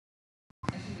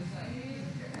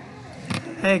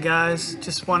Hey guys,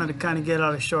 just wanted to kind of get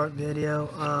out a short video.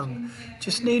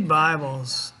 Just need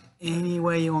Bibles. Any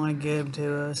way you want to give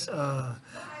to us.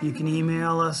 You can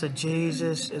email us at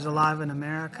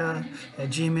JesusIsAliveInAmerica at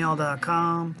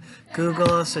gmail.com.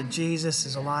 Google us at Jesus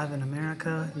is Alive in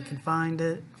America. You can find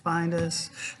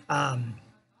us.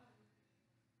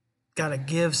 Got a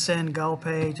Give, Send, Go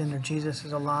page under Jesus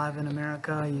is Alive in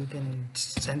America. You can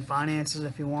send finances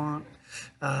if you want.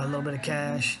 A little bit of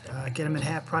cash. Get them in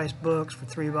half price books for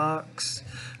 $3.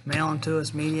 Mail them to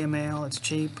us, media mail. It's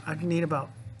cheap. I need about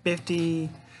 50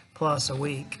 plus a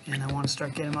week, and I want to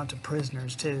start getting them out to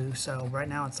prisoners too. So right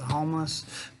now it's the homeless,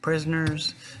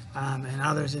 prisoners, and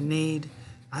others in need.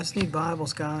 I just need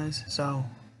Bibles, guys. So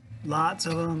lots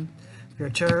of them. If you're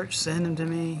a church, send them to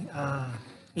me.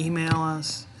 Email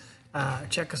us.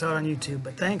 Check us out on YouTube.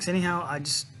 But thanks anyhow.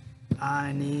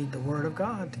 I need the Word of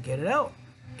God to get it out,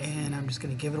 and I'm just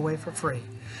going to give it away for free.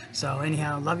 So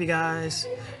anyhow, love you guys.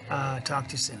 Talk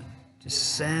to you soon.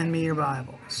 Just send me your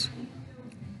Bibles.